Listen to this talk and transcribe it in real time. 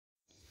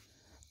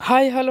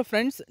Hi hello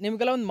friends,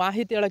 ನಿಮಗೆಲ್ಲ ಒಂದು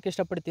ಮಾಹಿತಿ ಹೇಳೋಕ್ಕೆ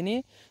ಇಷ್ಟಪಡ್ತೀನಿ.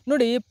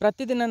 ನೋಡಿ,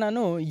 ಪ್ರತಿದಿನ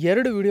ನಾನು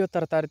 2 ವಿಡಿಯೋ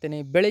ತರ್ತಾ ಇರ್ತೀನಿ.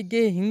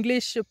 ಬೆಳಗ್ಗೆ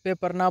ಇಂಗ್ಲೀಷ್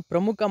ಪೇಪರ್ನ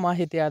ಪ್ರಮುಖ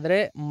ಮಾಹಿತಿ ಆದರೆ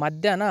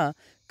ಮಧ್ಯಾಹ್ನ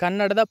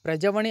ಕನ್ನಡದ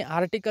ಪ್ರಜಾವಾಣಿ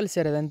ಆರ್ಟಿಕಲ್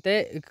ಸೇರಿದಂತೆ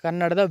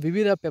ಕನ್ನಡದ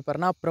ವಿವಿಧ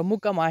ಪೇಪರ್ನ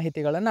ಪ್ರಮುಖ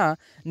ಮಾಹಿತಿಗಳನ್ನು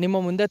ನಿಮ್ಮ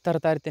ಮುಂದೆ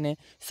ತರ್ತಾ ಇರ್ತೀನಿ.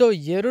 ಸೊ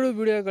 2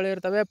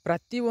 ವಿಡಿಯೋಗಳಿರ್ತವೆ.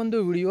 ಪ್ರತಿಯೊಂದು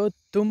ವಿಡಿಯೋ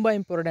ತುಂಬ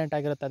ಇಂಪಾರ್ಟೆಂಟ್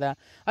ಆಗಿರುತ್ತದೆ.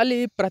 ಅಲ್ಲಿ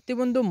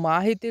ಪ್ರತಿಯೊಂದು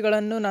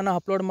ಮಾಹಿತಿಗಳನ್ನು ನಾನು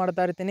ಅಪ್ಲೋಡ್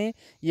ಮಾಡ್ತಾ ಇರ್ತೀನಿ.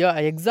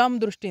 ಎಕ್ಸಾಮ್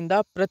ದೃಷ್ಟಿಯಿಂದ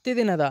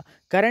ಪ್ರತಿದಿನದ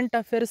ಕರೆಂಟ್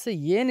ಅಫೇರ್ಸ್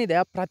ಏನಿದೆ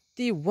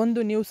ಪ್ರತಿಯೊಂದು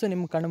ನ್ಯೂಸ್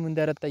ನಿಮ್ಮ ಕಣ್ಣು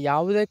ಮುಂದೆ ಇರುತ್ತೆ.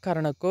 ಯಾವುದೇ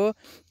ಕಾರಣಕ್ಕೂ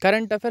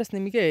ಕರೆಂಟ್ ಅಫೇರ್ಸ್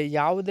ನಿಮಗೆ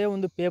ಯಾವುದೇ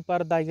ಒಂದು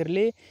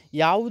ಪೇಪರ್ದಾಗಿರಲಿ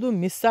ಯಾವುದು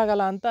ಮಿಸ್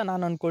ಆಗಲ್ಲ ಅಂತ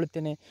ನಾನು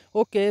ಅಂದ್ಕೊಳ್ತೀನಿ.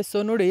 ಓಕೆ, ಸೊ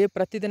ನೋಡಿ,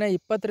 ಪ್ರತಿದಿನ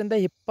 20ರಿಂದ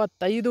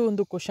 25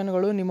 ಒಂದು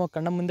ಕ್ವಶನ್ಗಳು ನಿಮ್ಮ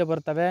ಕಣ್ಣ ಮುಂದೆ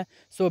ಬರ್ತವೆ.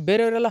 ಸೊ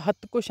ಬೇರೆಯವರೆಲ್ಲ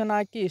 10 ಕ್ವಶನ್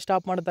ಹಾಕಿ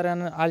ಸ್ಟಾಪ್ ಮಾಡ್ತಾರೆ.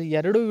 ಅಲ್ಲಿ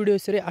 2 ವಿಡಿಯೋ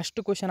ಸೇರಿ ಅಷ್ಟು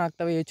ಕ್ವಶನ್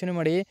ಆಗ್ತವೆ. ಯೋಚನೆ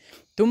ಮಾಡಿ,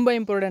 ತುಂಬ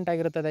ಇಂಪಾರ್ಟೆಂಟ್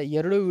ಆಗಿರುತ್ತದೆ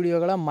 2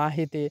 ವಿಡಿಯೋಗಳ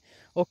ಮಾಹಿತಿ.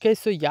 ಓಕೆ,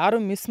 ಸೊ ಯಾರು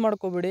ಮಿಸ್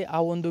ಮಾಡ್ಕೋಬೇಡಿ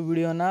ಆ ಒಂದು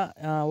ವಿಡಿಯೋನ.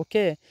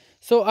 ಓಕೆ,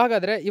 ಸೊ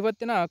ಹಾಗಾದರೆ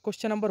ಇವತ್ತಿನ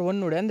ಕ್ವಶನ್ ನಂಬರ್ 1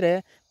 ನೋಡಿ, ಅಂದರೆ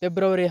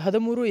ಫೆಬ್ರವರಿ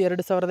 13,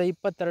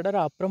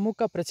 2022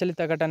 ಪ್ರಮುಖ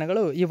ಪ್ರಚಲಿತ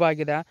ಘಟನೆಗಳು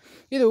ಇವಾಗಿದೆ.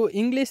 ಇದು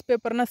ಇಂಗ್ಲೀಷ್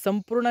ಪೇಪರ್ನ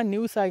ಸಂಪೂರ್ಣ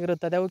ನ್ಯೂಸ್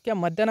ಆಗಿರುತ್ತದೆ. ಓಕೆ,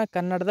 ಮಧ್ಯಾಹ್ನ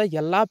ಕನ್ನಡದ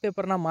ಎಲ್ಲ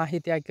ಪೇಪರ್ನ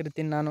ಮಾಹಿತಿ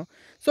ಹಾಕಿರ್ತೀನಿ ನಾನು.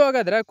 ಸೊ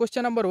ಹಾಗಾದರೆ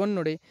ಕ್ವಶನ್ ನಂಬರ್ 1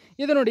 ನೋಡಿ,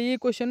 ಇದು ನೋಡಿ, ಈ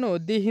ಕ್ವಶನ್ನು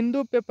ದಿ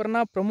ಹಿಂದೂ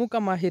ಪೇಪರ್ನ ಪ್ರಮುಖ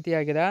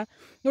ಮಾಹಿತಿಯಾಗಿದೆ.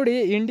 ನೋಡಿ,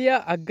 India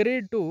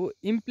agreed to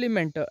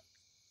implement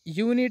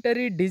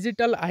unitary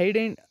digital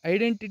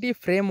identity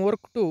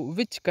framework to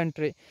which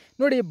country.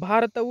 ನೋಡಿ,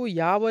 ಭಾರತವು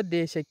ಯಾವ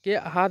ದೇಶಕ್ಕೆ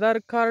ಆಧಾರ್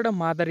ಕಾರ್ಡ್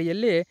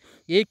ಮಾದರಿಯಲ್ಲಿ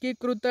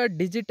ಏಕೀಕೃತ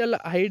ಡಿಜಿಟಲ್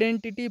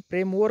ಐಡೆಂಟಿಟಿ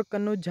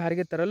ಫ್ರೇಮ್ವರ್ಕನ್ನು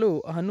ಜಾರಿಗೆ ತರಲು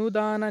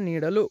ಅನುದಾನ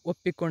ನೀಡಲು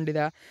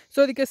ಒಪ್ಪಿಕೊಂಡಿದೆ. ಸೊ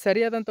ಅದಕ್ಕೆ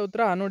ಸರಿಯಾದಂಥ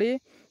ಉತ್ತರ ನೋಡಿ,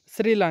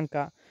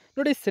 ಶ್ರೀಲಂಕಾ.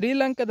 ನೋಡಿ,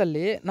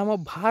 ಶ್ರೀಲಂಕಾದಲ್ಲಿ ನಮ್ಮ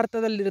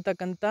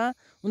ಭಾರತದಲ್ಲಿರತಕ್ಕಂಥ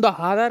ಒಂದು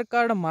ಆಧಾರ್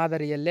ಕಾರ್ಡ್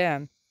ಮಾದರಿಯಲ್ಲೇ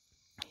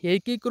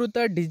ಏಕೀಕೃತ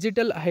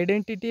ಡಿಜಿಟಲ್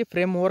ಐಡೆಂಟಿಟಿ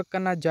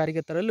ಫ್ರೇಮ್ವರ್ಕನ್ನು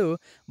ಜಾರಿಗೆ ತರಲು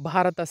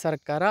ಭಾರತ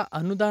ಸರ್ಕಾರ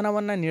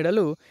ಅನುದಾನವನ್ನು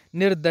ನೀಡಲು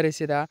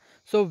ನಿರ್ಧರಿಸಿದ.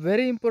 ಸೊ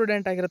ವೆರಿ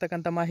ಇಂಪಾರ್ಟೆಂಟ್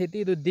ಆಗಿರತಕ್ಕಂಥ ಮಾಹಿತಿ.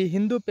 ಇದು ದಿ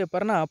ಹಿಂದೂ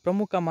ಪೇಪರ್ನ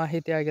ಪ್ರಮುಖ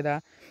ಮಾಹಿತಿಯಾಗಿದೆ.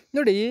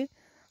 ನೋಡಿ,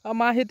 ಆ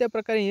ಮಾಹಿತಿಯ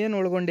ಪ್ರಕಾರ ಏನು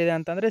ಒಳಗೊಂಡಿದೆ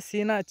ಅಂತಂದರೆ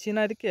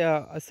ಚೀನಾ ಇದಕ್ಕೆ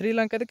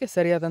ಶ್ರೀಲಂಕಾದಕ್ಕೆ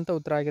ಸರಿಯಾದಂಥ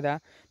ಉತ್ತರ ಆಗಿದೆ.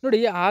 ನೋಡಿ,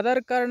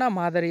 ಆಧಾರ್ ಕಾರ್ಡ್ನ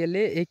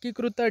ಮಾದರಿಯಲ್ಲಿ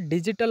ಏಕೀಕೃತ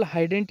ಡಿಜಿಟಲ್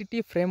ಐಡೆಂಟಿಟಿ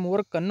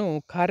ಫ್ರೇಮ್ವರ್ಕನ್ನು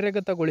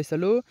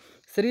ಕಾರ್ಯಗತಗೊಳಿಸಲು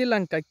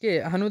ಶ್ರೀಲಂಕಾಕ್ಕೆ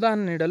ಅನುದಾನ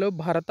ನೀಡಲು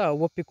ಭಾರತ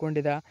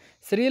ಒಪ್ಪಿಕೊಂಡಿದೆ.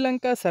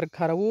 ಶ್ರೀಲಂಕಾ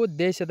ಸರ್ಕಾರವು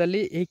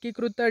ದೇಶದಲ್ಲಿ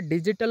ಏಕೀಕೃತ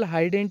ಡಿಜಿಟಲ್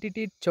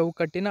ಐಡೆಂಟಿಟಿ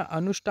ಚೌಕಟ್ಟಿನ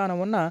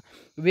ಅನುಷ್ಠಾನವನ್ನು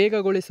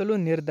ವೇಗಗೊಳಿಸಲು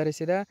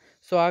ನಿರ್ಧರಿಸಿದೆ.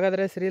 ಸೊ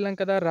ಹಾಗಾದರೆ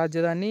ಶ್ರೀಲಂಕಾದ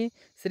ರಾಜಧಾನಿ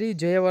ಶ್ರೀ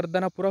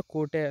ಜಯವರ್ಧನಪುರ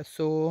ಕೋಟೆ.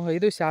 ಸೊ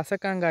ಇದು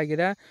ಶಾಸಕಾಂಗ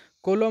ಆಗಿದೆ.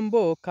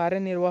 ಕೊಲಂಬೋ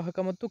ಕಾರ್ಯನಿರ್ವಾಹಕ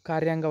ಮತ್ತು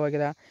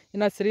ಕಾರ್ಯಾಂಗವಾಗಿದೆ.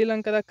 ಇನ್ನು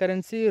ಶ್ರೀಲಂಕಾದ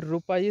ಕರೆನ್ಸಿ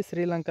ರೂಪಾಯಿ.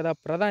 ಶ್ರೀಲಂಕಾದ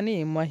ಪ್ರಧಾನಿ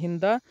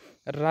ಮಹಿಂದ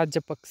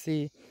ರಾಜಪಕ್ಸಿ.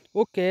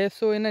 ಓಕೆ,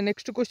 ಸೊ ಇನ್ನು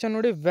ನೆಕ್ಸ್ಟ್ ಕ್ವಶನ್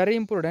ನೋಡಿ, ವೆರಿ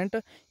ಇಂಪಾರ್ಟೆಂಟ್.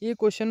 ಈ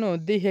ಕ್ವಶನ್ನು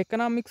ದಿ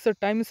ಎಕನಾಮಿಕ್ಸ್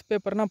ಟೈಮ್ಸ್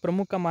ಪೇಪರ್ನ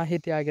ಪ್ರಮುಖ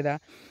ಮಾಹಿತಿ ಆಗಿದೆ.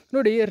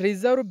 ನೋಡಿ,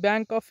 reserve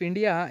bank of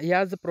India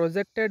has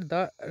projected the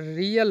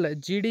real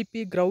GDP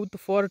growth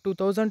for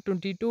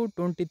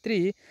 2022-23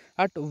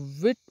 at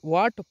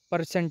what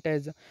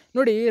percentage.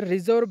 ನೋಡಿ,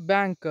 ರಿಸರ್ವ್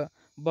ಬ್ಯಾಂಕ್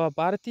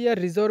ಭಾರತೀಯ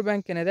ರಿಸರ್ವ್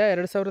ಬ್ಯಾಂಕ್ ಏನಿದೆ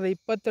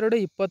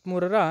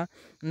 2022-23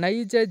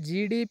 ನೈಜ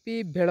GDP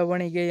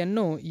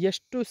ಬೆಳವಣಿಗೆಯನ್ನು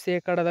ಎಷ್ಟು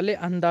ಶೇಕಡದಲ್ಲಿ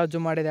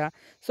ಅಂದಾಜು ಮಾಡಿದೆ.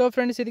 ಸೊ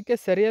ಫ್ರೆಂಡ್ಸ್, ಇದಕ್ಕೆ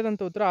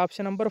ಸರಿಯಾದಂಥ ಉತ್ತರ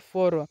ಆಪ್ಷನ್ ನಂಬರ್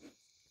 4,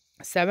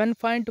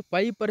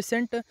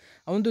 7.5%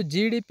 ಒಂದು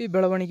GDP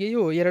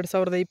ಬೆಳವಣಿಗೆಯು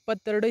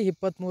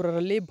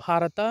 2022-23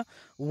 ಭಾರತ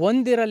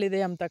ಹೊಂದಿರಲಿದೆ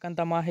ಅಂತಕ್ಕಂಥ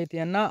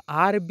ಮಾಹಿತಿಯನ್ನು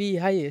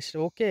RBI,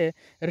 okay,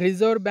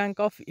 reserve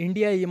bank of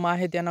India ಈ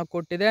ಮಾಹಿತಿಯನ್ನು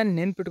ಕೊಟ್ಟಿದೆ.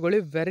 ನೆನ್ಪಿಟ್ಕೊಳ್ಳಿ,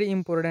 ವೆರಿ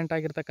ಇಂಪಾರ್ಟೆಂಟ್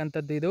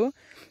ಆಗಿರ್ತಕ್ಕಂಥದ್ದು ಇದು.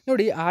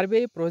 ನೋಡಿ,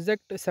 RBI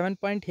ಪ್ರಾಜೆಕ್ಟ್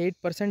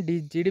 7.8%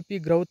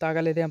 GDP ಗ್ರೌತ್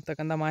ಆಗಲಿದೆ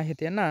ಅಂತಕ್ಕಂಥ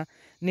ಮಾಹಿತಿಯನ್ನು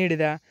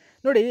ನೀಡಿದೆ.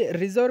 ನೋಡಿ,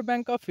 ರಿಸರ್ವ್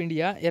ಬ್ಯಾಂಕ್ ಆಫ್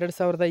ಇಂಡಿಯಾ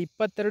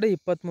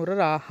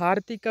 2022-23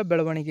 ಆರ್ಥಿಕ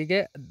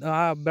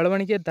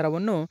ಬೆಳವಣಿಗೆ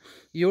ದರವನ್ನು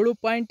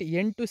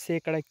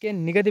 7.8%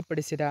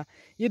 ನಿಗದಿಪಡಿಸಿದೆ.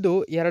 ಇದು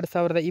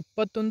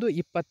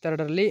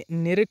 2021-22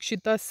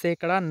 ನಿರೀಕ್ಷಿತ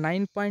ಶೇಕಡ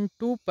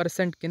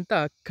 9.2%ಗಿಂತ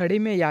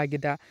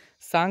ಕಡಿಮೆಯಾಗಿದೆ.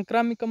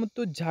 ಸಾಂಕ್ರಾಮಿಕ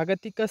ಮತ್ತು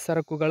ಜಾಗತಿಕ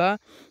ಸರಕುಗಳ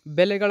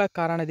ಬೆಲೆಗಳ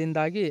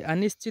ಕಾರಣದಿಂದಾಗಿ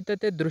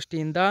ಅನಿಶ್ಚಿತತೆ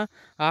ದೃಷ್ಟಿಯಿಂದ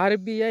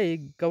RBI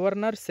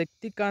ಗವರ್ನರ್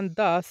ಶಕ್ತಿಕಾಂತ್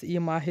ದಾಸ್ ಈ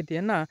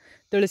ಮಾಹಿತಿಯನ್ನು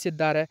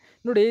ತಿಳಿಸಿದ್ದಾರೆ.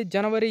 ನೋಡಿ,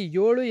 ಜನವರಿ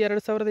 7,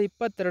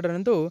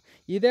 2022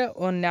 ಇದೇ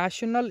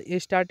ನ್ಯಾಷನಲ್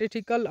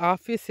ಸ್ಟ್ಯಾಟಿಸ್ಟಿಕಲ್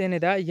ಆಫೀಸ್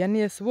ಏನಿದೆ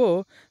NSO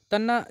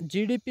ತನ್ನ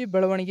GDP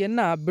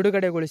ಬೆಳವಣಿಗೆಯನ್ನು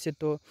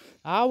ಬಿಡುಗಡೆಗೊಳಿಸಿತ್ತು.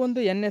 ಆ ಒಂದು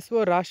NSO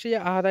ರಾಷ್ಟ್ರೀಯ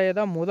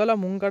ಆದಾಯದ ಮೊದಲ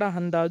ಮುಂಗಡ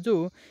ಅಂದಾಜು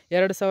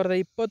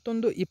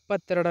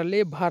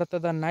 2021-22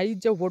 ಭಾರತದ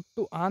ನೈಜ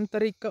ಒಟ್ಟು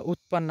ಆಂತರಿಕ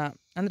ಉತ್ಪನ್ನ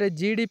ಅಂದರೆ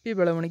GDP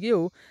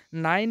ಬೆಳವಣಿಗೆಯು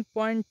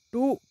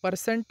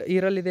 9.2%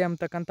 ಇರಲಿದೆ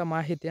ಅಂತಕ್ಕಂಥ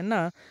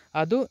ಮಾಹಿತಿಯನ್ನು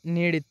ಅದು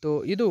ನೀಡಿತ್ತು.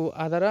 ಇದು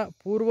ಅದರ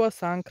ಪೂರ್ವ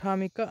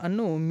ಸಾಂಕ್ರಾಮಿಕ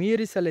ಅನ್ನು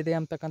ಮೀರಿಸಲಿದೆ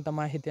ಅಂತಕ್ಕಂಥ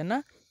ಮಾಹಿತಿಯನ್ನು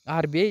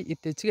RBI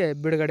ಇತ್ತೀಚೆಗೆ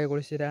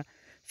ಬಿಡುಗಡೆಗೊಳಿಸಿದೆ.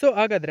 ಸೊ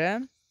ಹಾಗಾದರೆ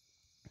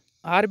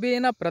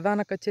RBIನ ಪ್ರಧಾನ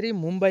ಕಚೇರಿ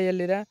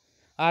ಮುಂಬೈಯಲ್ಲಿದೆ.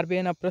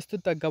 RBIನ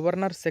ಪ್ರಸ್ತುತ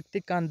ಗವರ್ನರ್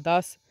ಶಕ್ತಿಕಾಂತ್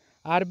ದಾಸ್,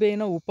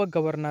 RBIನ ಉಪ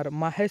governor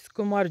Mahesh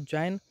Kumar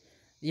Jain,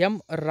 M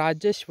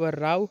Rajeshwar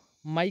Rao,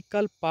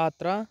 Michael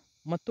Patra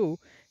ಮತ್ತು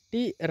T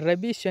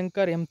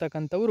ರವಿಶಂಕರ್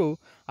ಎಂಬತಕ್ಕಂಥವರು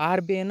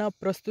RBIನ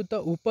ಪ್ರಸ್ತುತ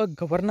ಉಪ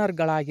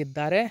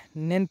ಗವರ್ನರ್ಗಳಾಗಿದ್ದಾರೆ.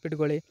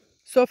 ನೆನ್ಪಿಟ್ಕೊಳ್ಳಿ.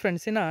 ಸೊ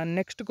ಫ್ರೆಂಡ್ಸಿನ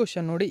ನೆಕ್ಸ್ಟ್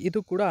ಕ್ವಶನ್ ನೋಡಿ, ಇದು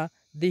ಕೂಡ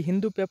ದಿ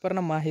ಹಿಂದೂ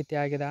ಪೇಪರ್ನ ಮಾಹಿತಿ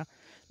ಆಗಿದೆ.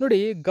 ನೋಡಿ,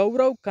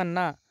 Gaurav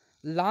Khanna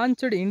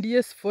launched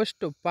India's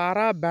first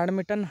para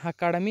badminton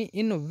academy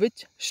in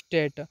which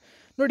state?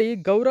 ನೋಡಿ,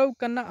 ಗೌರವ್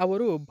ಖನ್ನಾ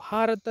ಅವರು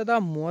ಭಾರತದ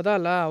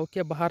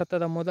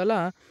ಮೊದಲ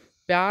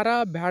ಪ್ಯಾರಾ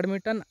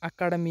ಬ್ಯಾಡ್ಮಿಂಟನ್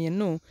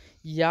ಅಕಾಡೆಮಿಯನ್ನು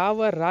ಯಾವ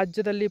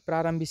ರಾಜ್ಯದಲ್ಲಿ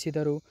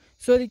ಪ್ರಾರಂಭಿಸಿದರು?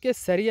 ಸೊ ಅದಕ್ಕೆ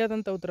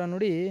ಸರಿಯಾದಂಥ ಉತ್ತರ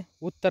ನೋಡಿ,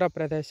 ಉತ್ತರ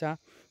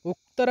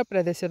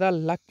ಪ್ರದೇಶದ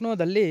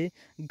ಲಕ್ನೋದಲ್ಲಿ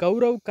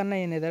ಗೌರವ್ ಖನ್ನಾ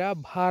ಏನಿದ್ದಾರೆ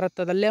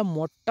ಭಾರತದಲ್ಲೇ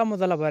ಮೊಟ್ಟ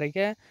ಮೊದಲ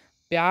ಬಾರಿಗೆ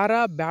ಪ್ಯಾರಾ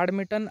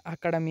ಬ್ಯಾಡ್ಮಿಂಟನ್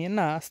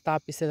ಅಕಾಡೆಮಿಯನ್ನು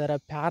ಸ್ಥಾಪಿಸಿದ್ದಾರೆ.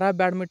 ಪ್ಯಾರಾ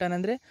ಬ್ಯಾಡ್ಮಿಂಟನ್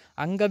ಅಂದರೆ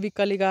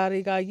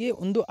ಅಂಗವಿಕಲಿಗರಿಗಾಗಿ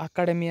ಒಂದು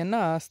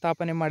ಅಕಾಡೆಮಿಯನ್ನು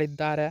ಸ್ಥಾಪನೆ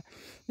ಮಾಡಿದ್ದಾರೆ.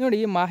 ನೋಡಿ,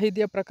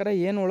 ಮಾಹಿತಿಯ ಪ್ರಕಾರ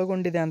ಏನು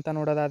ಒಳಗೊಂಡಿದೆ ಅಂತ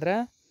ನೋಡೋದಾದರೆ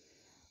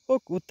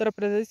ಉತ್ತರ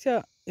ಪ್ರದೇಶ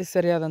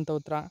ಸರಿಯಾದಂಥ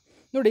ಉತ್ತರ.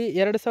 ನೋಡಿ,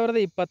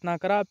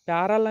 2024ರ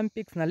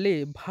ಪ್ಯಾರಾಲಿಂಪಿಕ್ಸ್ನಲ್ಲಿ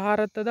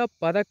ಭಾರತದ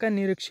ಪದಕ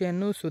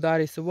ನಿರೀಕ್ಷೆಯನ್ನು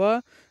ಸುಧಾರಿಸುವ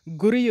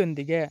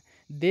ಗುರಿಯೊಂದಿಗೆ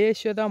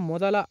ದೇಶದ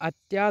ಮೊದಲ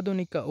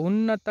ಅತ್ಯಾಧುನಿಕ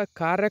ಉನ್ನತ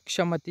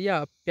ಕಾರ್ಯಕ್ಷಮತೆಯ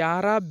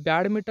ಪ್ಯಾರಾ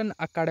ಬ್ಯಾಡ್ಮಿಂಟನ್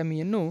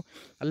ಅಕಾಡೆಮಿಯನ್ನು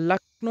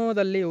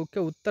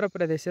ಉತ್ತರ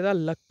ಪ್ರದೇಶದ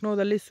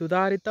ಲಕ್ನೋದಲ್ಲಿ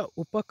ಸುಧಾರಿತ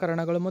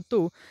ಉಪಕರಣಗಳು ಮತ್ತು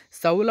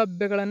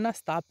ಸೌಲಭ್ಯಗಳನ್ನು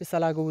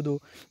ಸ್ಥಾಪಿಸಲಾಗುವುದು.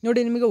 ನೋಡಿ,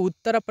 ನಿಮಗೆ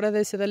ಉತ್ತರ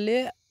ಪ್ರದೇಶದಲ್ಲಿ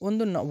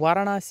ಒಂದು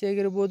ವಾರಣಾಸಿ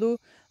ಆಗಿರ್ಬೋದು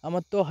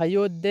ಮತ್ತು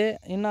ಅಯೋಧ್ಯೆ,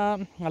 ಇನ್ನು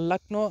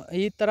ಲಕ್ನೋ,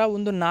 ಈ ಥರ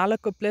ಒಂದು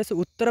 4 ಪ್ಲೇಸ್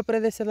ಉತ್ತರ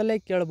ಪ್ರದೇಶದಲ್ಲೇ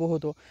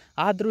ಕೇಳಬಹುದು.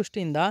 ಆ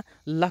ದೃಷ್ಟಿಯಿಂದ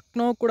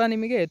ಲಕ್ನೋ ಕೂಡ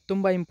ನಿಮಗೆ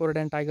ತುಂಬ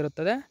ಇಂಪಾರ್ಟೆಂಟ್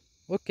ಆಗಿರುತ್ತದೆ.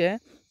 ಓಕೆ,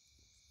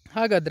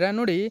 ಹಾಗಾದರೆ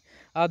ನೋಡಿ,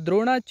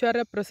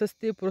 ದ್ರೋಣಾಚಾರ್ಯ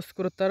ಪ್ರಶಸ್ತಿ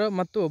ಪುರಸ್ಕೃತರು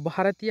ಮತ್ತು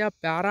ಭಾರತೀಯ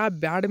ಪ್ಯಾರಾ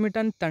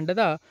ಬ್ಯಾಡ್ಮಿಂಟನ್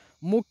ತಂಡದ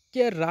ಮುಖ್ಯ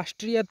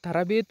ರಾಷ್ಟ್ರೀಯ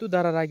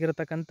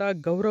ತರಬೇತುದಾರರಾಗಿರ್ತಕ್ಕಂಥ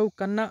ಗೌರವ್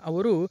ಖನ್ನಾ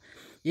ಅವರು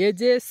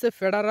ಏಜೆಸ್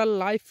federal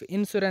life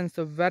insurance,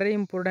 very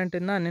important,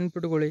 ಇನ್ನು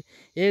ನೆನ್ಪಿಟ್ಕೊಳ್ಳಿ,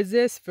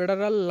 ಏಜೆಸ್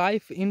ಫೆಡರಲ್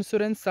ಲೈಫ್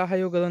ಇನ್ಶೂರೆನ್ಸ್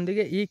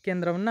ಸಹಯೋಗದೊಂದಿಗೆ ಈ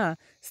ಕೇಂದ್ರವನ್ನು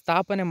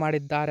ಸ್ಥಾಪನೆ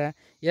ಮಾಡಿದ್ದಾರೆ.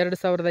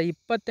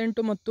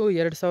 2028 ಮತ್ತು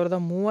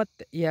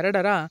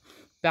 2032ರ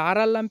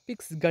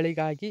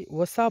ಪ್ಯಾರಾಲಿಂಪಿಕ್ಸ್ಗಳಿಗಾಗಿ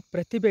ಹೊಸ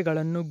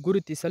ಪ್ರತಿಭೆಗಳನ್ನು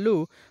ಗುರುತಿಸಲು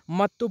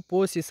ಮತ್ತು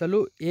ಪೋಷಿಸಲು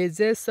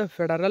ಏಜೆಸ್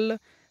ಫೆಡರಲ್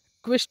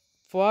ಕ್ವೆಸ್ಟ್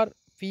ಫಾರ್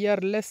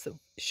ಫಿಯರ್ಲೆಸ್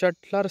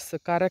ಶಟ್ಲರ್ಸ್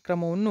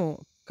ಕಾರ್ಯಕ್ರಮವನ್ನು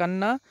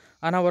ಖನ್ನಾ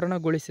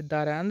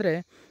ಅನಾವರಣಗೊಳಿಸಿದ್ದಾರೆ. ಅಂದರೆ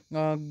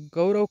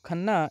ಗೌರವ್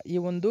ಖನ್ನಾ ಈ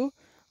ಒಂದು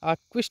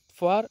ಕ್ವೆಸ್ಟ್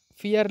ಫಾರ್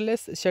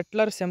ಫಿಯರ್ಲೆಸ್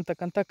ಶಟ್ಲರ್ಸ್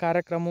ಎಂಬತಕ್ಕಂಥ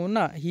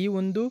ಕಾರ್ಯಕ್ರಮವನ್ನು ಈ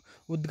ಒಂದು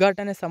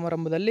ಉದ್ಘಾಟನೆ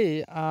ಸಮಾರಂಭದಲ್ಲಿ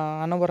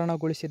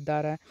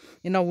ಅನಾವರಣಗೊಳಿಸಿದ್ದಾರೆ.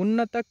 ಇನ್ನು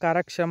ಉನ್ನತ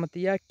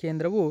ಕಾರ್ಯಕ್ಷಮತೆಯ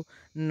ಕೇಂದ್ರವು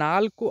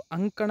 4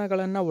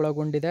 ಅಂಕಣಗಳನ್ನು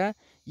ಒಳಗೊಂಡಿದೆ.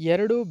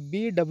 2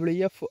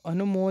 BWF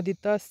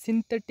ಅನುಮೋದಿತ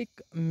ಸಿಂಥೆಟಿಕ್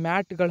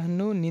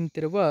ಮ್ಯಾಟ್ಗಳನ್ನು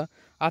ನಿಂತಿರುವ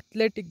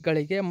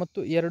ಅಥ್ಲೆಟಿಕ್ಗಳಿಗೆ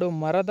ಮತ್ತು 2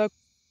 ಮರದ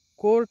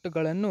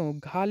ಕೋರ್ಟ್ಗಳನ್ನು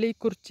ಗಾಲಿ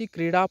ಕುರ್ಚಿ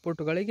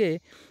ಕ್ರೀಡಾಪಟುಗಳಿಗೆ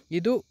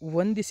ಇದು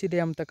ಹೊಂದಿಸಿದೆ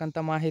ಅಂತಕ್ಕಂಥ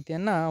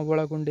ಮಾಹಿತಿಯನ್ನು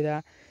ಒಳಗೊಂಡಿದೆ.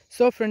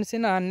 ಸೊ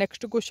ಫ್ರೆಂಡ್ಸಿನ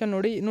ನೆಕ್ಸ್ಟ್ ಕ್ವಶನ್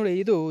ನೋಡಿ,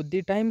 ಇದು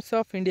ದಿ ಟೈಮ್ಸ್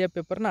ಆಫ್ ಇಂಡಿಯಾ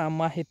ಪೇಪರ್ನ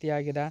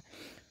ಮಾಹಿತಿಯಾಗಿದೆ.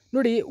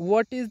 ನೋಡಿ,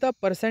 what is the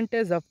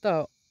percentage of the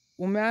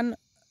women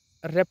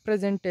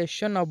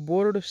representation of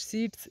board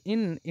seats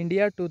in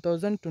India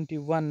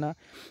 2021?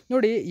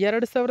 ನೋಡಿ,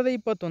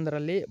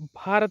 2021ರಲ್ಲಿ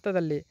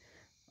ಭಾರತದಲ್ಲಿ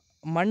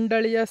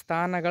ಮಂಡಳಿಯ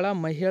ಸ್ಥಾನಗಳ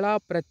ಮಹಿಳಾ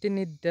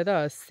ಪ್ರಾತಿನಿಧ್ಯದ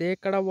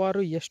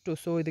ಶೇಕಡಾವಾರು ಎಷ್ಟು?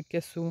 ಸೊ ಇದಕ್ಕೆ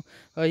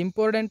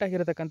ಇಂಪಾರ್ಟೆಂಟ್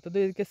ಆಗಿರತಕ್ಕಂಥದ್ದು,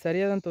 ಇದಕ್ಕೆ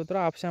ಸರಿಯಾದಂಥ ಉತ್ತರ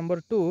ಆಪ್ಷನ್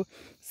ನಂಬರ್ 2,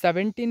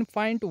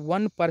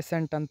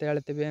 17.1% ಅಂತ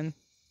ಹೇಳ್ತೀವಿ.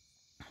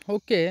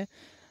 ಓಕೆ,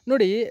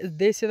 ನೋಡಿ,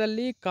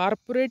 ದೇಶದಲ್ಲಿ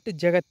ಕಾರ್ಪೊರೇಟ್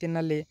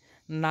ಜಗತ್ತಿನಲ್ಲಿ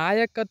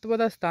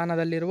ನಾಯಕತ್ವದ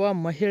ಸ್ಥಾನದಲ್ಲಿರುವ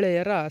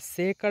ಮಹಿಳೆಯರ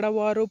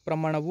ಶೇಕಡಾವಾರು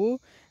ಪ್ರಮಾಣವು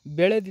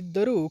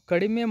ಬೆಳೆದಿದ್ದರೂ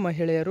ಕಡಿಮೆ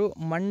ಮಹಿಳೆಯರು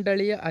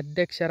ಮಂಡಳಿಯ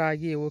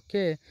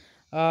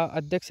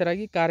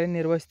ಅಧ್ಯಕ್ಷರಾಗಿ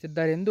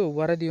ಕಾರ್ಯನಿರ್ವಹಿಸುತ್ತಿದ್ದಾರೆ ಎಂದು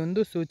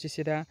ವರದಿಯೊಂದು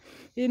ಸೂಚಿಸಿದೆ.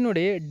 ಈ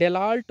ನೋಡಿ,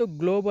 ಡೆಲಾಲ್ಟ್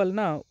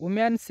ಗ್ಲೋಬಲ್ನ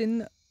women's in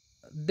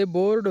the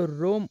board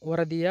room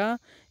ವರದಿಯ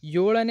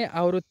 7ನೇ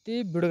ಆವೃತ್ತಿ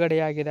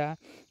ಬಿಡುಗಡೆಯಾಗಿದೆ.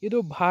 ಇದು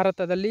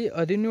ಭಾರತದಲ್ಲಿ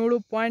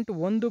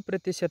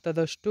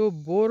 17.1%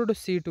 ಬೋರ್ಡ್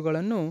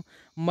ಸೀಟುಗಳನ್ನು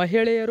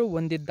ಮಹಿಳೆಯರು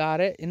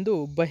ಹೊಂದಿದ್ದಾರೆ ಎಂದು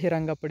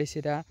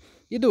ಬಹಿರಂಗಪಡಿಸಿದೆ.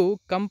 ಇದು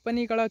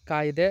ಕಂಪನಿಗಳ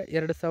ಕಾಯ್ದೆ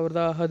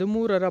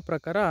 2013ರ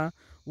ಪ್ರಕಾರ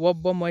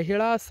ಒಬ್ಬ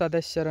ಮಹಿಳಾ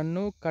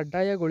ಸದಸ್ಯರನ್ನು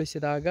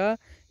ಕಡ್ಡಾಯಗೊಳಿಸಿದಾಗ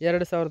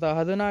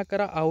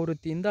 2014ರ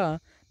ಆವೃತ್ತಿಯಿಂದ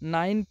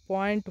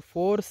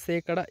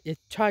 9.4%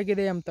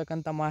 ಹೆಚ್ಚಾಗಿದೆ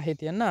ಎಂಬತಕ್ಕಂಥ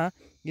ಮಾಹಿತಿಯನ್ನು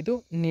ಇದು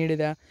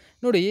ನೀಡಿದೆ.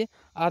 ನೋಡಿ,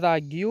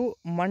 ಆದಾಗ್ಯೂ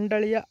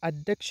ಮಂಡಳಿಯ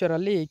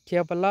ಅಧ್ಯಕ್ಷರಲ್ಲಿ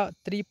ಕೇವಲ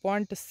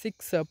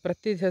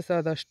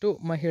 3.6%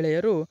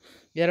 ಮಹಿಳೆಯರು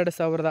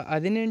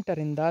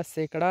 2018ರಿಂದ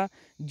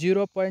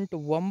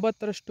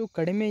 0.9%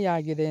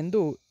 ಕಡಿಮೆಯಾಗಿದೆ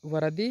ಎಂದು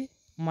ವರದಿ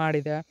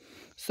ಮಾಡಿದೆ.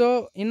 ಸೊ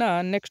ಇನ್ನು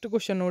ನೆಕ್ಸ್ಟ್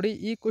ಕ್ವಶನ್ ನೋಡಿ,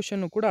 ಈ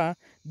ಕ್ವಶನ್ನು ಕೂಡ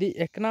ದಿ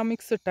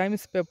ಎಕನಾಮಿಕ್ಸ್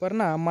ಟೈಮ್ಸ್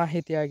ಪೇಪರ್ನ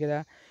ಮಾಹಿತಿಯಾಗಿದೆ.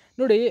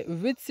 ನೋಡಿ,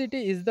 which city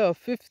is the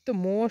 5th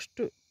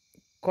most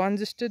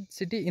ಕಾಂಜೆಸ್ಟೆಡ್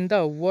city in the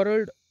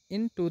world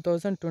in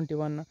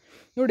 2021?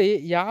 ನೋಡಿ,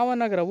 ಯಾವ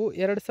ನಗರವು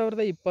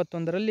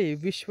 2021ರಲ್ಲಿ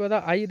ವಿಶ್ವದ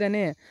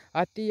 5ನೇ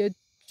ಅತಿ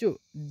ಹೆಚ್ಚು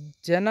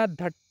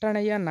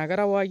ಜನದಟ್ಟಣೆಯ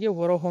ನಗರವಾಗಿ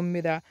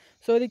ಹೊರಹೊಮ್ಮಿದೆ?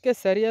 ಸೊ ಅದಕ್ಕೆ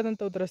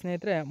ಸರಿಯಾದಂಥ ಉತ್ತರ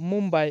ಸ್ನೇಹಿತರೆ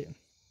Mumbai.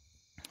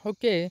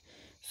 Okay,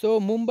 so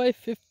Mumbai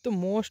 5th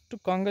most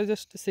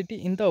ಕಾಂಜೆಸ್ಟೆಡ್ city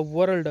in the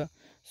world.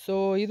 So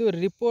ಇದು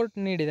ರಿಪೋರ್ಟ್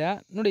ನೀಡಿದೆ.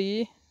 ನೋಡಿ,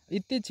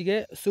 ಇತ್ತೀಚೆಗೆ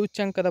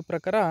ಸೂಚ್ಯಂಕದ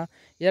ಪ್ರಕಾರ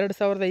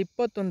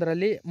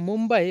 2021ರಲ್ಲಿ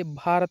ಮುಂಬೈ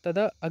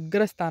ಭಾರತದ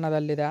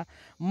ಅಗ್ರಸ್ಥಾನದಲ್ಲಿದೆ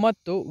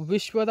ಮತ್ತು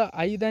ವಿಶ್ವದ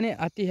 5ನೇ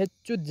ಅತಿ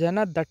ಹೆಚ್ಚು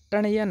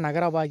ಜನದಟ್ಟಣೆಯ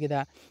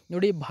ನಗರವಾಗಿದೆ.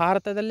 ನೋಡಿ,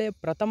 ಭಾರತದಲ್ಲೇ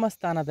ಪ್ರಥಮ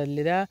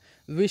ಸ್ಥಾನದಲ್ಲಿದೆ,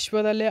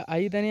 ವಿಶ್ವದಲ್ಲೇ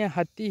 5ನೇ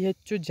ಅತಿ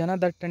ಹೆಚ್ಚು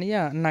ಜನದಟ್ಟಣೆಯ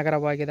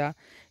ನಗರವಾಗಿದೆ.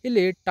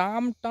 ಇಲ್ಲಿ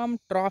ಟಾಮ್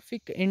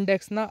ಟ್ರಾಫಿಕ್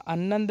ಇಂಡೆಕ್ಸ್ನ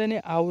 11ನೇ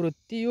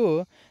ಆವೃತ್ತಿಯು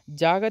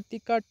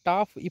ಜಾಗತಿಕ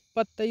ಟಾಪ್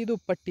 25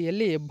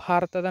 ಪಟ್ಟಿಯಲ್ಲಿ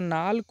ಭಾರತದ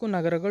 4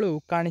 ನಗರಗಳು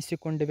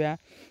ಕಾಣಿಸಿಕೊಂಡಿವೆ.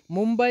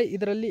 ಮುಂಬೈ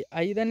ಇದರಲ್ಲಿ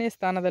 5ನೇ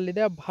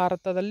ಸ್ಥಾನದಲ್ಲಿದೆ,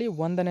 ಭಾರತದಲ್ಲಿ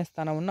 1ನೇ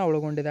ಸ್ಥಾನವನ್ನು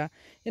ಒಳಗೊಂಡಿದೆ.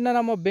 ಇನ್ನು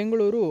ನಮ್ಮ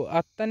ಬೆಂಗಳೂರು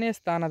 10ನೇ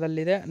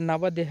ಸ್ಥಾನದಲ್ಲಿದೆ,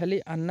 ನವದೆಹಲಿ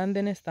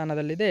 11ನೇ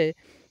ಸ್ಥಾನದಲ್ಲಿದೆ,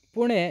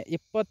 ಪುಣೆ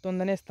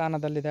 21ನೇ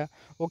ಸ್ಥಾನದಲ್ಲಿದೆ.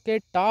 ಓಕೆ,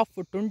 ಟಾಪ್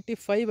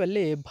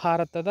 25ಅಲ್ಲಿ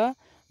ಭಾರತದ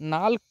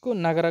 4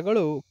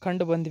 ನಗರಗಳು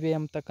ಕಂಡು ಬಂದಿವೆ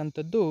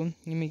ಅಂತಕ್ಕಂಥದ್ದು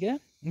ನಿಮಗೆ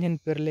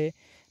ನೆನಪಿರಲಿ.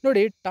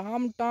 ನೋಡಿ,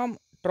 ಟಾಮ್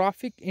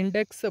ಟ್ರಾಫಿಕ್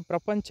ಇಂಡೆಕ್ಸ್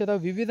ಪ್ರಪಂಚದ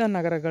ವಿವಿಧ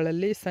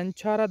ನಗರಗಳಲ್ಲಿ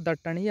ಸಂಚಾರ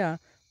ದಟ್ಟಣೆಯ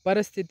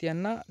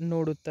ಪರಿಸ್ಥಿತಿಯನ್ನು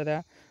ನೋಡುತ್ತದೆ.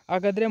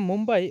 ಹಾಗಾದರೆ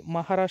ಮುಂಬೈ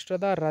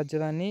ಮಹಾರಾಷ್ಟ್ರದ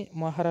ರಾಜಧಾನಿ,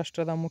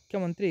 ಮಹಾರಾಷ್ಟ್ರದ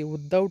ಮುಖ್ಯಮಂತ್ರಿ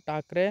ಉದ್ಧವ್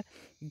ಠಾಕ್ರೆ,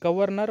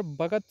 ಗವರ್ನರ್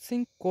ಭಗತ್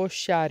ಸಿಂಗ್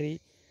ಕೋಶ್ಯಾರಿ.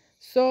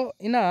 ಸೊ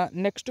ಇನ್ನು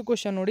ನೆಕ್ಸ್ಟ್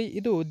ಕ್ವಶನ್ ನೋಡಿ,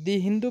 ಇದು ದಿ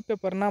ಹಿಂದೂ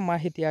ಪೇಪರ್ನ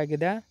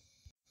ಮಾಹಿತಿಯಾಗಿದೆ.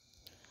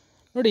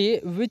 ನೋಡಿ,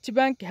 which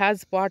bank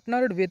has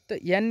partnered with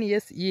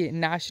NSE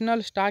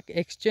national stock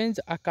exchange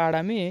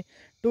academy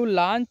to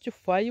launch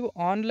 5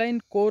 online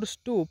course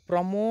to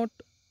promote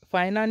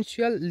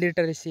financial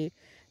literacy.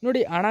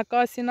 ನೋಡಿ,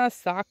 ಹಣಕಾಸಿನ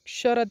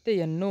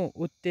ಸಾಕ್ಷರತೆಯನ್ನು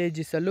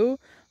ಉತ್ತೇಜಿಸಲು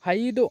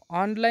 5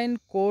 ಆನ್ಲೈನ್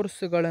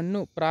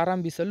ಕೋರ್ಸ್ಗಳನ್ನು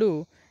ಪ್ರಾರಂಭಿಸಲು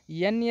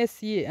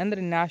NSE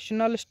ಅಂದರೆ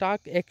ನ್ಯಾಷನಲ್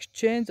ಸ್ಟಾಕ್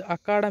ಎಕ್ಸ್ಚೇಂಜ್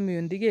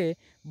ಅಕಾಡೆಮಿಯೊಂದಿಗೆ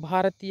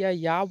ಭಾರತೀಯ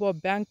ಯಾವ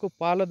ಬ್ಯಾಂಕ್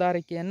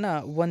ಪಾಲುದಾರಿಕೆಯನ್ನು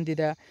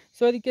ಹೊಂದಿದೆ?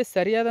 ಸೊ ಅದಕ್ಕೆ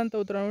ಸರಿಯಾದಂಥ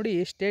ಉತ್ತರ ನೋಡಿ,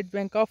 state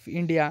bank of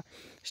India.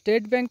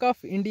 State bank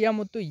of India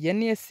ಮತ್ತು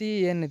NSE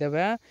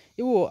ಏನಿದ್ದಾವೆ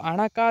ಇವು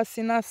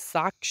ಹಣಕಾಸಿನ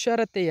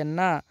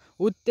ಸಾಕ್ಷರತೆಯನ್ನು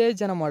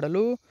ಉತ್ತೇಜನ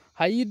ಮಾಡಲು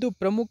 5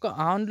 ಪ್ರಮುಖ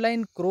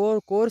ಆನ್ಲೈನ್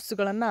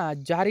ಕೋರ್ಸ್ಗಳನ್ನು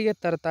ಜಾರಿಗೆ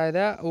ತರ್ತಾ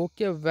ಇದೆ.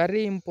 Okay,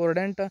 very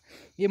important.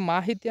 ಈ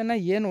ಮಾಹಿತಿಯನ್ನು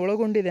ಏನು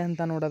ಒಳಗೊಂಡಿದೆ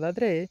ಅಂತ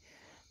ನೋಡೋದಾದರೆ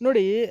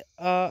ನೋಡಿ,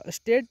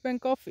 ಸ್ಟೇಟ್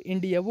ಬ್ಯಾಂಕ್ ಆಫ್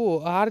ಇಂಡಿಯಾವು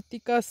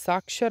ಆರ್ಥಿಕ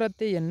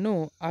ಸಾಕ್ಷರತೆಯನ್ನು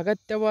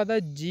ಅಗತ್ಯವಾದ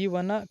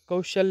ಜೀವನ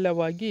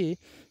ಕೌಶಲ್ಯವಾಗಿ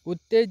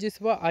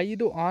ಉತ್ತೇಜಿಸುವ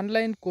 5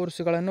 ಆನ್ಲೈನ್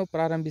ಕೋರ್ಸ್ಗಳನ್ನು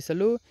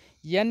ಪ್ರಾರಂಭಿಸಲು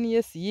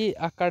NSE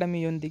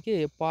ಅಕಾಡೆಮಿಯೊಂದಿಗೆ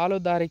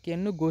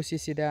ಪಾಲುದಾರಿಕೆಯನ್ನು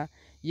ಘೋಷಿಸಿದೆ.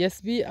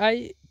 SBI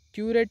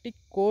ಥ್ಯೂರೆಟಿಕ್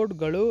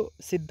ಕೋಡ್ಗಳು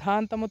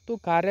ಸಿದ್ಧಾಂತ ಮತ್ತು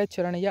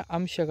ಕಾರ್ಯಾಚರಣೆಯ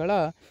ಅಂಶಗಳ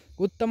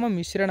ಉತ್ತಮ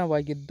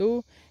ಮಿಶ್ರಣವಾಗಿದ್ದು,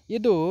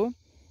 ಇದು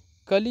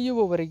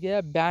ಕಲಿಯುವವರಿಗೆ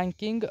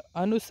ಬ್ಯಾಂಕಿಂಗ್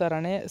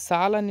ಅನುಸರಣೆ,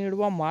 ಸಾಲ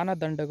ನೀಡುವ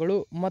ಮಾನದಂಡಗಳು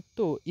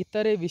ಮತ್ತು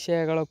ಇತರೆ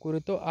ವಿಷಯಗಳ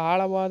ಕುರಿತು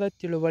ಆಳವಾದ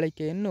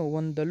ತಿಳುವಳಿಕೆಯನ್ನು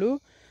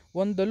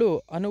ಹೊಂದಲು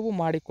ಅನುವು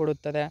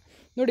ಮಾಡಿಕೊಡುತ್ತದೆ.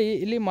 ನೋಡಿ,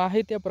 ಇಲ್ಲಿ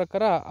ಮಾಹಿತಿಯ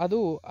ಪ್ರಕಾರ ಅದು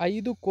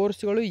 5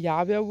 ಕೋರ್ಸ್ಗಳು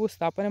ಯಾವ್ಯಾವು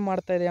ಸ್ಥಾಪನೆ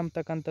ಮಾಡ್ತಾ ಇದೆ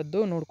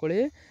ಅಂತಕ್ಕಂಥದ್ದು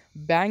ನೋಡ್ಕೊಳ್ಳಿ.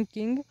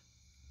 ಬ್ಯಾಂಕಿಂಗ್,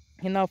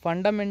 ಇನ್ನು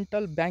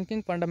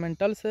banking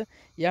fundamentals,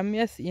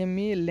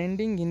 MSME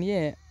lending in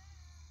a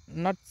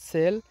nut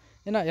sale,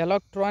 ಇನ್ನು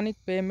electronic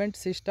payment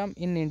system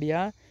in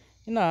India,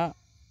 ಇನ್ನು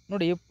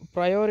ನೋಡಿ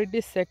priority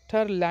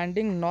sector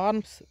landing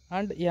norms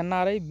and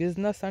NRI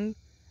business and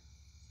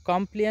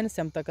compliance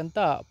ಎಂಬತಕ್ಕಂಥ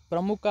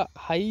ಪ್ರಮುಖ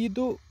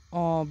 5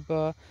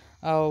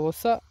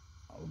 ಹೊಸ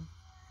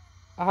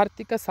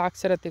ಆರ್ಥಿಕ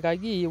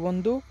ಸಾಕ್ಷರತೆಗಾಗಿ ಈ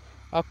ಒಂದು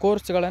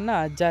ಕೋರ್ಸ್ಗಳನ್ನು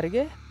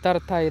ಜಾರಿಗೆ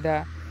ತರ್ತಾ ಇದೆ.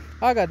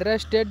 ಹಾಗಾದರೆ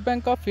ಸ್ಟೇಟ್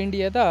ಬ್ಯಾಂಕ್ ಆಫ್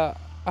ಇಂಡಿಯಾದ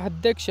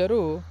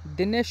ಅಧ್ಯಕ್ಷರು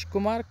ದಿನೇಶ್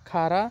ಕುಮಾರ್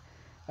ಖಾರಾ,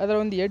 ಅದರ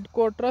ಒಂದು head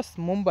quarters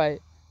Mumbai.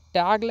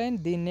 Tagline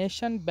the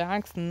nation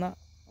banks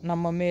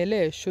ನಮ್ಮ ಮೇಲೆ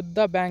ಶುದ್ಧ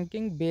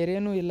ಬ್ಯಾಂಕಿಂಗ್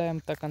ಬೇರೇನೂ ಇಲ್ಲ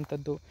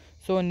ಎಂಬತಕ್ಕಂಥದ್ದು.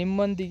 ಸೊ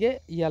ನಿಮ್ಮೊಂದಿಗೆ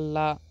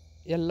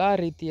ಎಲ್ಲ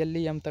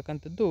ರೀತಿಯಲ್ಲಿ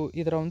ಎಂಬತಕ್ಕಂಥದ್ದು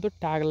ಇದರ ಒಂದು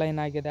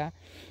ಟ್ಯಾಗ್ಲೈನ್ ಆಗಿದೆ.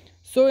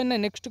 ಸೊ ಇನ್ನು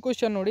ನೆಕ್ಸ್ಟ್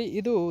ಕ್ವಶನ್ ನೋಡಿ,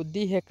 ಇದು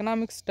ದಿ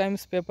ಎಕನಾಮಿಕ್ಸ್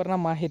ಟೈಮ್ಸ್ ಪೇಪರ್ನ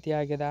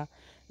ಮಾಹಿತಿಯಾಗಿದೆ.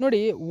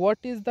 ನೋಡಿ,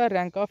 what is the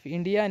rank of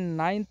India in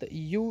 9th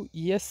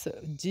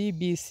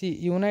USGBC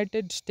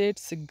United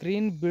States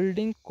green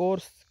building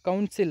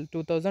council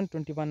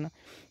 2021.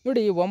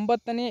 ನೋಡಿ,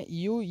 9ನೇ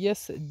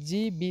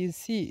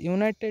USGBC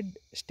United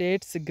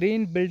States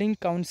green building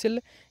council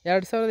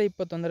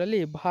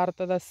 2021ರಲ್ಲಿ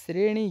ಭಾರತದ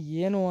ಶ್ರೇಣಿ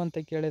ಏನು ಅಂತ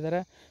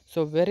ಕೇಳಿದ್ದಾರೆ.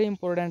 ಸೊ ವೆರಿ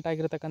ಇಂಪಾರ್ಟೆಂಟ್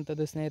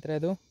ಆಗಿರತಕ್ಕಂಥದ್ದು ಸ್ನೇಹಿತರೆ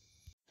ಅದು.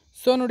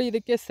 ಸೊ ನೋಡಿ,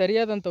 ಇದಕ್ಕೆ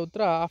ಸರಿಯಾದಂಥ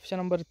ಉತ್ತರ ಆಪ್ಷನ್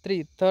ನಂಬರ್ 3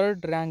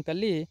 ಥರ್ಡ್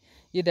ರ್ಯಾಂಕಲ್ಲಿ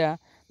ಇದೆ.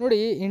 ನೋಡಿ,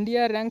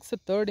 India ranks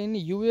 3rd in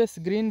US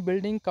green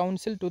building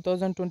council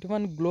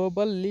 2021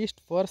 global list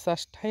for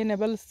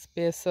sustainable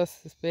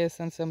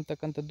spaces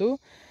ಎಂಬತಕ್ಕಂಥದ್ದು.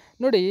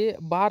 ನೋಡಿ,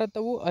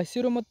 ಭಾರತವು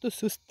ಹಸಿರು ಮತ್ತು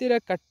ಸುಸ್ಥಿರ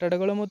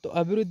ಕಟ್ಟಡಗಳು ಮತ್ತು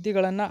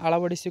ಅಭಿವೃದ್ಧಿಗಳನ್ನು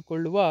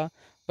ಅಳವಡಿಸಿಕೊಳ್ಳುವ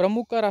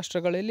ಪ್ರಮುಖ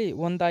ರಾಷ್ಟ್ರಗಳಲ್ಲಿ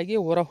ಒಂದಾಗಿ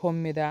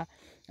ಹೊರಹೊಮ್ಮಿದೆ.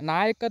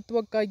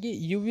 ನಾಯಕತ್ವಕ್ಕಾಗಿ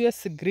US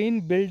green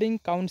building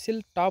council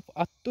top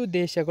 10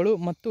 ದೇಶಗಳು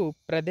ಮತ್ತು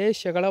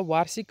ಪ್ರದೇಶಗಳ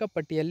ವಾರ್ಷಿಕ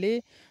ಪಟ್ಟಿಯಲ್ಲಿ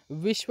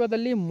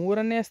ವಿಶ್ವದಲ್ಲಿ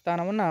 3ನೇ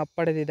ಸ್ಥಾನವನ್ನು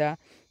ಪಡೆದಿದೆ.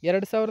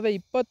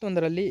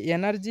 2021ರಲ್ಲಿ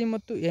ಎನರ್ಜಿ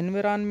ಮತ್ತು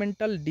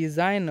ಎನ್ವಿರಾನ್ಮೆಂಟಲ್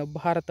ಡಿಸೈನ್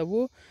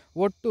ಭಾರತವು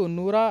ಒಟ್ಟು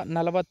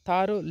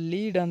 146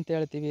 ಲೀಡ್ ಅಂತ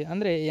ಹೇಳ್ತೀವಿ,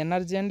 ಅಂದರೆ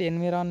ಎನರ್ಜಿ ಆ್ಯಂಡ್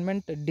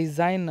ಎನ್ವಿರಾನ್ಮೆಂಟ್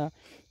ಡಿಸೈನ್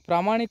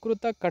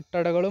ಪ್ರಮಾಣೀಕೃತ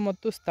ಕಟ್ಟಡಗಳು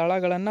ಮತ್ತು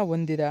ಸ್ಥಳಗಳನ್ನು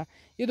ಹೊಂದಿದೆ.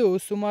 ಇದು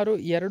ಸುಮಾರು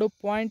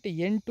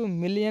 2.8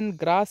 ಮಿಲಿಯನ್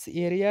ಗ್ರಾಸ್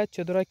ಏರಿಯಾ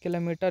ಚದುರ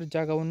ಕಿಲೋಮೀಟರ್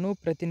ಜಾಗವನ್ನು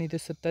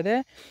ಪ್ರತಿನಿಧಿಸುತ್ತದೆ.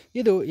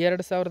 ಇದು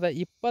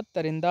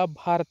 2020ರಿಂದ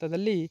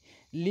ಭಾರತದಲ್ಲಿ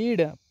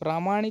ಲೀಡ್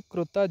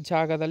ಪ್ರಮಾಣೀಕೃತ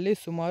ಜಾಗದಲ್ಲಿ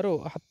ಸುಮಾರು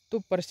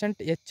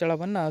 10%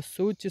 ಹೆಚ್ಚಳವನ್ನು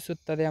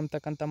ಸೂಚಿಸುತ್ತದೆ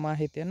ಅಂತಕ್ಕಂಥ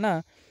ಮಾಹಿತಿಯನ್ನು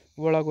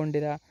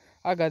ಒಳಗೊಂಡಿದೆ.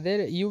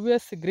 ಹಾಗಾದರೆ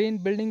US ಗ್ರೀನ್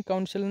ಬಿಲ್ಡಿಂಗ್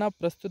ಕೌನ್ಸಿಲ್ನ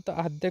ಪ್ರಸ್ತುತ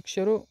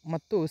ಅಧ್ಯಕ್ಷರು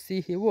ಮತ್ತು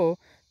CEO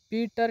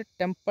ಪೀಟರ್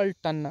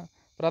ಟೆಂಪಲ್ಟನ್.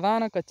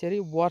 ಪ್ರಧಾನ ಕಚೇರಿ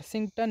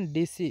ವಾಷಿಂಗ್ಟನ್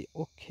DC.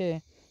 Okay,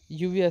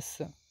 US.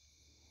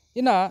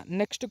 ಇನ್ನು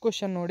ನೆಕ್ಸ್ಟ್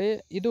ಕ್ವಶನ್ ನೋಡಿ,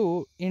 ಇದು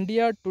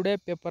ಇಂಡಿಯಾ ಟುಡೇ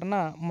ಪೇಪರ್ನ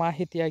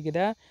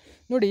ಮಾಹಿತಿಯಾಗಿದೆ.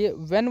 ನೋಡಿ,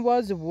 when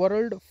was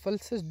world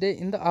pulses day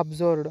in the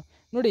observed.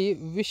 ನೋಡಿ,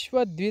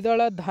 ವಿಶ್ವ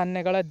ದ್ವಿದಳ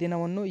ಧಾನ್ಯಗಳ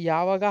ದಿನವನ್ನು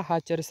ಯಾವಾಗ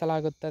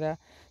ಆಚರಿಸಲಾಗುತ್ತದೆ?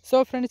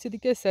 ಸೊ ಫ್ರೆಂಡ್ಸ್,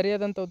 ಇದಕ್ಕೆ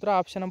ಸರಿಯಾದಂಥ ಉತ್ತರ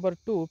ಆಪ್ಷನ್ ನಂಬರ್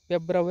 2,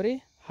 ಫೆಬ್ರವರಿ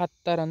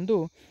 10ರಂದು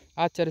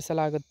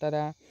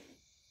ಆಚರಿಸಲಾಗುತ್ತದೆ.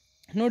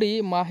 ನೋಡಿ,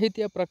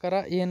 ಮಾಹಿತಿಯ ಪ್ರಕಾರ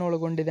ಏನು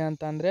ಒಳಗೊಂಡಿದೆ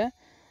ಅಂತ ಅಂದರೆ,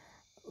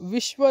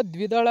 ವಿಶ್ವ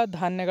ದ್ವಿದಳ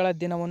ಧಾನ್ಯಗಳ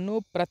ದಿನವನ್ನು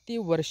ಪ್ರತಿ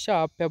ವರ್ಷ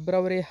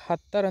ಫೆಬ್ರವರಿ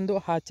 10ರಂದು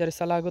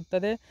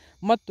ಆಚರಿಸಲಾಗುತ್ತದೆ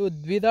ಮತ್ತು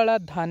ದ್ವಿದಳ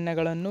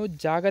ಧಾನ್ಯಗಳನ್ನು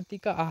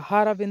ಜಾಗತಿಕ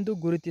ಆಹಾರವೆಂದು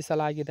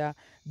ಗುರುತಿಸಲಾಗಿದೆ.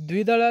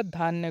 ದ್ವಿದಳ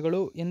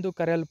ಧಾನ್ಯಗಳು ಎಂದು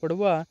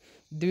ಕರೆಯಲ್ಪಡುವ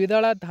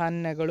ದ್ವಿದಳ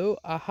ಧಾನ್ಯಗಳು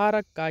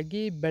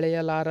ಆಹಾರಕ್ಕಾಗಿ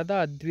ಬೆಳೆಯಲಾರದ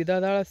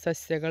ದ್ವಿದಳ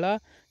ಸಸ್ಯಗಳ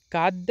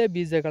ಖಾದ್ಯ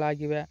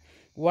ಬೀಜಗಳಾಗಿವೆ.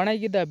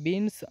 ಒಣಗಿದ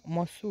ಬೀನ್ಸ್,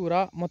 ಮಸೂರ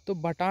ಮತ್ತು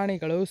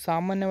ಬಟಾಣಿಗಳು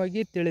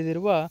ಸಾಮಾನ್ಯವಾಗಿ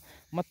ತಿಳಿದಿರುವ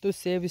ಮತ್ತು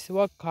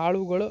ಸೇವಿಸುವ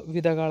ಕಾಳುಗಳ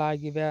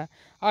ವಿಧಗಳಾಗಿವೆ.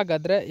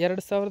 ಹಾಗಾದರೆ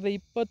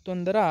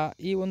 2021ರ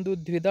ಈ ಒಂದು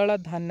ದ್ವಿದಳ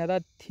ಧಾನ್ಯದ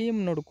ಥೀಮ್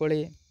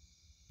ನೋಡ್ಕೊಳ್ಳಿ.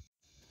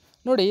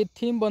 ನೋಡಿ,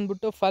 ಥೀಮ್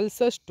ಬಂದ್ಬಿಟ್ಟು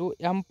pulses to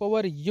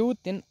empower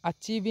youth in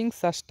achieving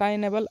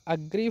sustainable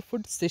agri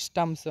food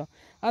systems.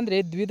 ಅಂದರೆ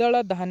ದ್ವಿದಳ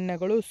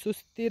ಧಾನ್ಯಗಳು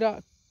ಸುಸ್ಥಿರ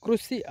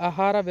ಕೃಷಿ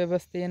ಆಹಾರ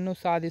ವ್ಯವಸ್ಥೆಯನ್ನು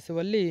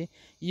ಸಾಧಿಸುವಲ್ಲಿ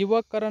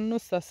ಯುವಕರನ್ನು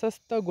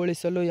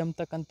ಸಶಕ್ತಗೊಳಿಸಲು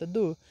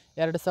ಎಂಬತಕ್ಕಂಥದ್ದು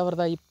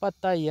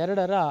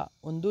 2022ರ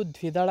ಒಂದು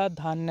ದ್ವಿದಳ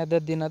ಧಾನ್ಯದ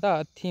ದಿನದ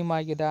ಥೀಮ್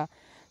ಆಗಿದೆ.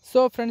 ಸೊ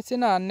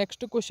ಫ್ರೆಂಡ್ಸಿನ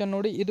ನೆಕ್ಸ್ಟ್ ಕ್ವಶನ್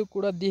ನೋಡಿ, ಇದು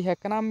ಕೂಡ ದಿ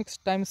ಎಕನಾಮಿಕ್ಸ್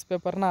ಟೈಮ್ಸ್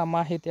ಪೇಪರ್ನ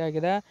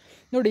ಮಾಹಿತಿಯಾಗಿದೆ.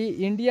 ನೋಡಿ,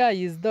 India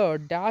is the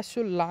dash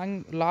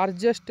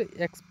largest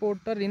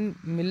exporter in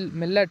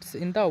millets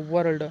in the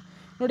world.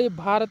 ನೋಡಿ,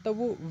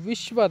 ಭಾರತವು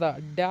ವಿಶ್ವದ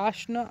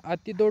ಡ್ಯಾಶ್ನ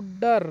ಅತಿ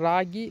ದೊಡ್ಡ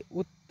ರಾಗಿ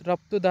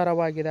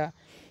ರಫ್ತುದಾರವಾಗಿದೆ.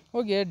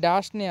 ಓಕೆ,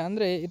 ಡ್ಯಾಶ್ನೇ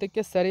ಅಂದರೆ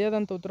ಇದಕ್ಕೆ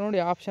ಸರಿಯಾದಂಥ ಉತ್ತರ ನೋಡಿ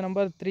ಆಪ್ಷನ್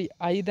ನಂಬರ್ 3,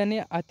 5ನೇ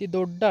ಅತಿ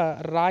ದೊಡ್ಡ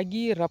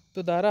ರಾಗಿ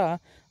ರಫ್ತುದಾರ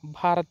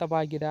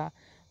ಭಾರತವಾಗಿದೆ.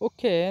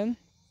 ಓಕೆ,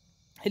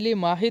 ಇಲ್ಲಿ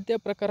ಮಾಹಿತಿಯ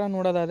ಪ್ರಕಾರ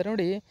ನೋಡೋದಾದರೆ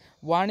ನೋಡಿ,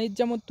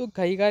 ವಾಣಿಜ್ಯ ಮತ್ತು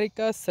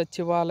ಕೈಗಾರಿಕಾ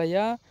ಸಚಿವಾಲಯ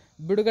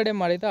ಬಿಡುಗಡೆ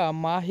ಮಾಡಿದ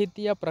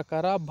ಮಾಹಿತಿಯ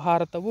ಪ್ರಕಾರ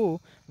ಭಾರತವು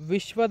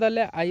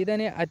ವಿಶ್ವದಲ್ಲೇ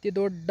 5ನೇ ಅತಿ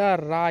ದೊಡ್ಡ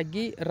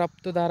ರಾಗಿ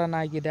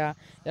ರಫ್ತುದಾರನಾಗಿದೆ.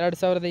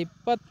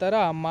 2020ರ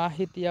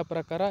ಮಾಹಿತಿಯ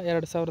ಪ್ರಕಾರ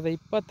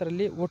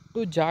 2020ರಲ್ಲಿ ಒಟ್ಟು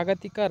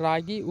ಜಾಗತಿಕ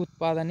ರಾಗಿ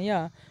ಉತ್ಪಾದನೆಯ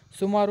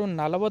ಸುಮಾರು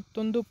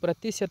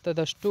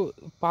 41%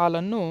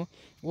 ಪಾಲನ್ನು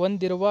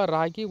ಹೊಂದಿರುವ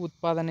ರಾಗಿ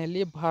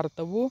ಉತ್ಪಾದನೆಯಲ್ಲಿ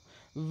ಭಾರತವು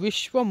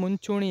ವಿಶ್ವ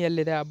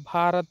ಮುಂಚೂಣಿಯಲ್ಲಿದೆ.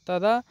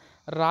 ಭಾರತದ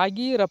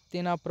ರಾಗಿ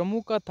ರಫ್ತಿನ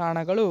ಪ್ರಮುಖ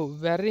ತಾಣಗಳು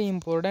very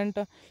important: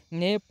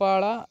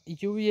 Nepal,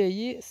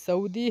 UAE,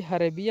 Saudi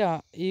Arabia.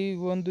 ಈ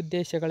ಒಂದು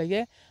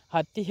ದೇಶಗಳಿಗೆ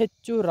ಅತಿ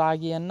ಹೆಚ್ಚು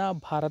ರಾಗಿಯನ್ನು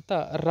ಭಾರತ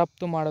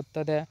ರಫ್ತು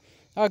ಮಾಡುತ್ತದೆ.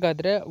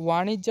 ಹಾಗಾದರೆ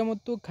ವಾಣಿಜ್ಯ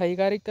ಮತ್ತು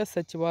ಕೈಗಾರಿಕಾ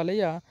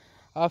ಸಚಿವಾಲಯ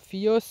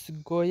ಪಿಯೂಷ್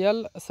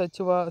ಗೋಯಲ್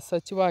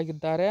ಸಚಿವ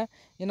ಆಗಿದ್ದಾರೆ.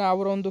 ಇನ್ನು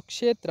ಅವರ ಒಂದು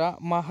ಕ್ಷೇತ್ರ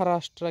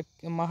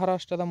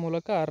ಮಹಾರಾಷ್ಟ್ರದ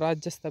ಮೂಲಕ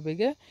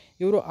ರಾಜ್ಯಸಭೆಗೆ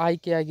ಇವರು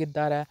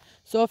ಆಯ್ಕೆಯಾಗಿದ್ದಾರೆ.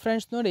 ಸೊ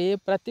ಫ್ರೆಂಡ್ಸ್ ನೋಡಿ,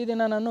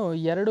 ಪ್ರತಿದಿನ ನಾನು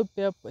ಎರಡು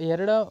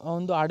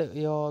ಒಂದು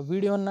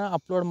ವಿಡಿಯೋನ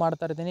ಅಪ್ಲೋಡ್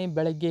ಮಾಡ್ತಾ ಇರ್ತೀನಿ.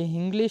 ಬೆಳಗ್ಗೆ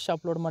ಇಂಗ್ಲೀಷ್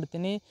ಅಪ್ಲೋಡ್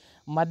ಮಾಡ್ತೀನಿ,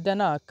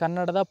 ಮಧ್ಯಾಹ್ನ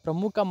ಕನ್ನಡದ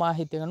ಪ್ರಮುಖ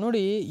ಮಾಹಿತಿಗಳು.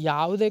 ನೋಡಿ,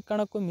 ಯಾವುದೇ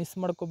ಕಾರಣಕ್ಕೂ ಮಿಸ್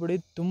ಮಾಡ್ಕೊಬೇಡಿ,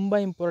 ತುಂಬ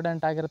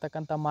ಇಂಪಾರ್ಟೆಂಟ್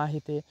ಆಗಿರತಕ್ಕಂಥ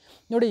ಮಾಹಿತಿ.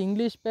 ನೋಡಿ,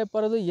 ಇಂಗ್ಲೀಷ್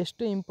ಪೇಪರ್ದು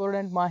ಎಷ್ಟು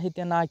ಇಂಪಾರ್ಟೆಂಟ್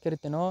ಮಾಹಿತಿಯನ್ನು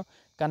ಹಾಕಿರ್ತೀನೋ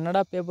ಕನ್ನಡ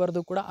ಪೇಪರ್ದು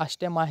ಕೂಡ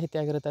ಅಷ್ಟೇ ಮಾಹಿತಿ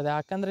ಆಗಿರುತ್ತದೆ.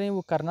 ಯಾಕಂದರೆ ನೀವು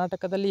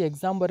ಕರ್ನಾಟಕದಲ್ಲಿ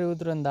ಎಕ್ಸಾಮ್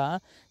ಬರೆಯೋದ್ರಿಂದ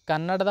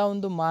ಕನ್ನಡದ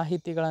ಒಂದು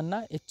ಮಾಹಿತಿಗಳನ್ನು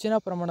ಹೆಚ್ಚಿನ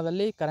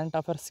ಪ್ರಮಾಣದಲ್ಲಿ ಕರೆಂಟ್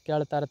ಅಫೇರ್ಸ್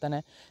ಕೇಳ್ತಾ ಇರ್ತಾನೆ.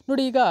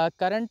 ನೋಡಿ, ಈಗ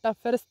ಕರೆಂಟ್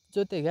ಅಫೇರ್ಸ್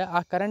ಜೊತೆಗೆ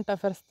ಆ ಕರೆಂಟ್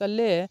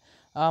ಅಫೇರ್ಸ್ದಲ್ಲೇ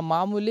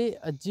ಮಾಮೂಲಿ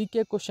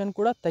GK ಕ್ವಶನ್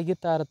ಕೂಡ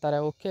ತೆಗಿತಾ ಇರ್ತಾರೆ.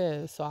 ಓಕೆ,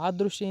 ಸೊ ಆ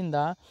ದೃಷ್ಟಿಯಿಂದ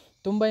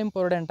ತುಂಬ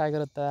ಇಂಪಾರ್ಟೆಂಟ್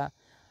ಆಗಿರುತ್ತೆ.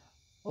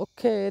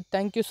 Okay,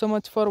 thank you so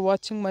much for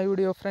watching my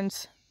video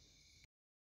friends.